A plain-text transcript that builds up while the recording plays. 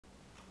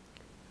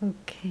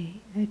Okay,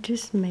 I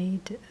just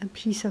made a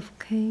piece of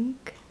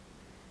cake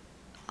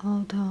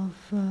out of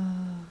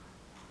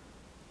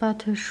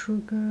butter,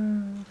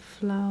 sugar,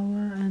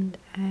 flour, and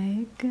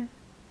egg,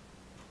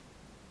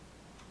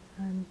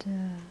 and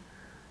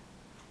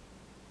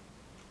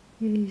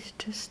it is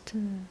just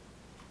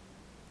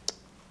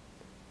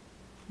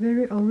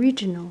very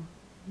original,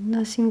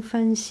 nothing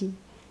fancy.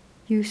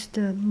 Used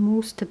the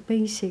most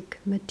basic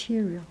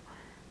material,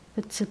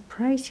 but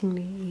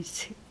surprisingly,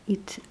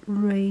 it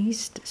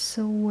raised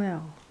so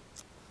well,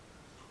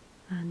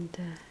 and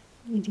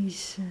it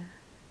is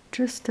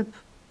just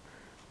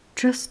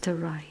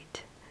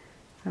right.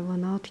 I will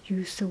not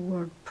use the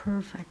word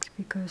perfect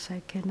because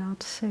I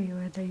cannot say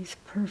whether it's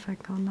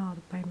perfect or not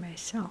by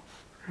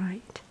myself,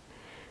 right?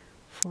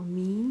 For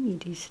me,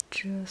 it is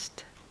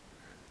just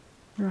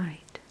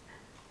right.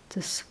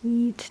 The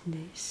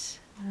sweetness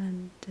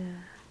and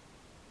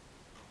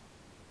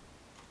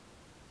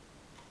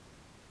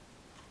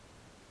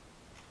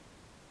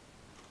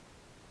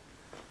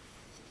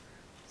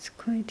it's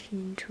quite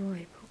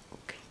enjoyable.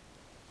 Okay,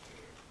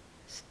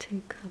 let's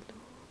take a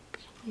look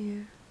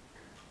here.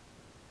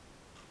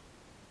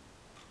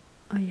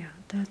 Oh yeah,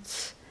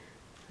 that's,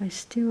 I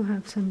still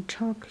have some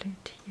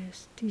chocolate.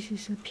 Yes, this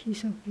is a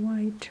piece of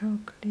white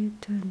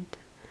chocolate and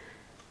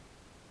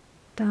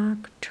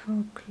dark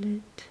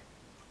chocolate.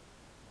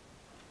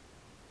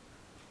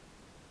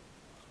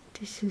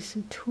 This is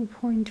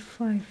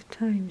 2.5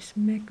 times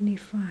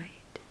magnified.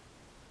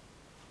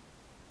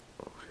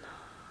 Oh no,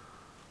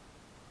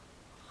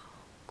 how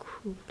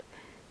cool.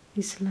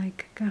 It's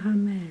like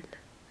caramel.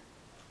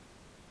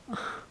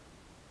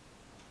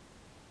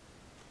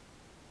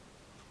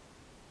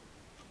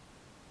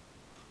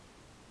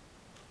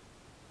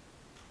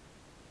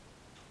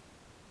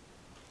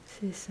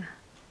 C'est ça.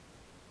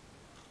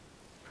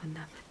 Bon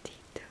appétit.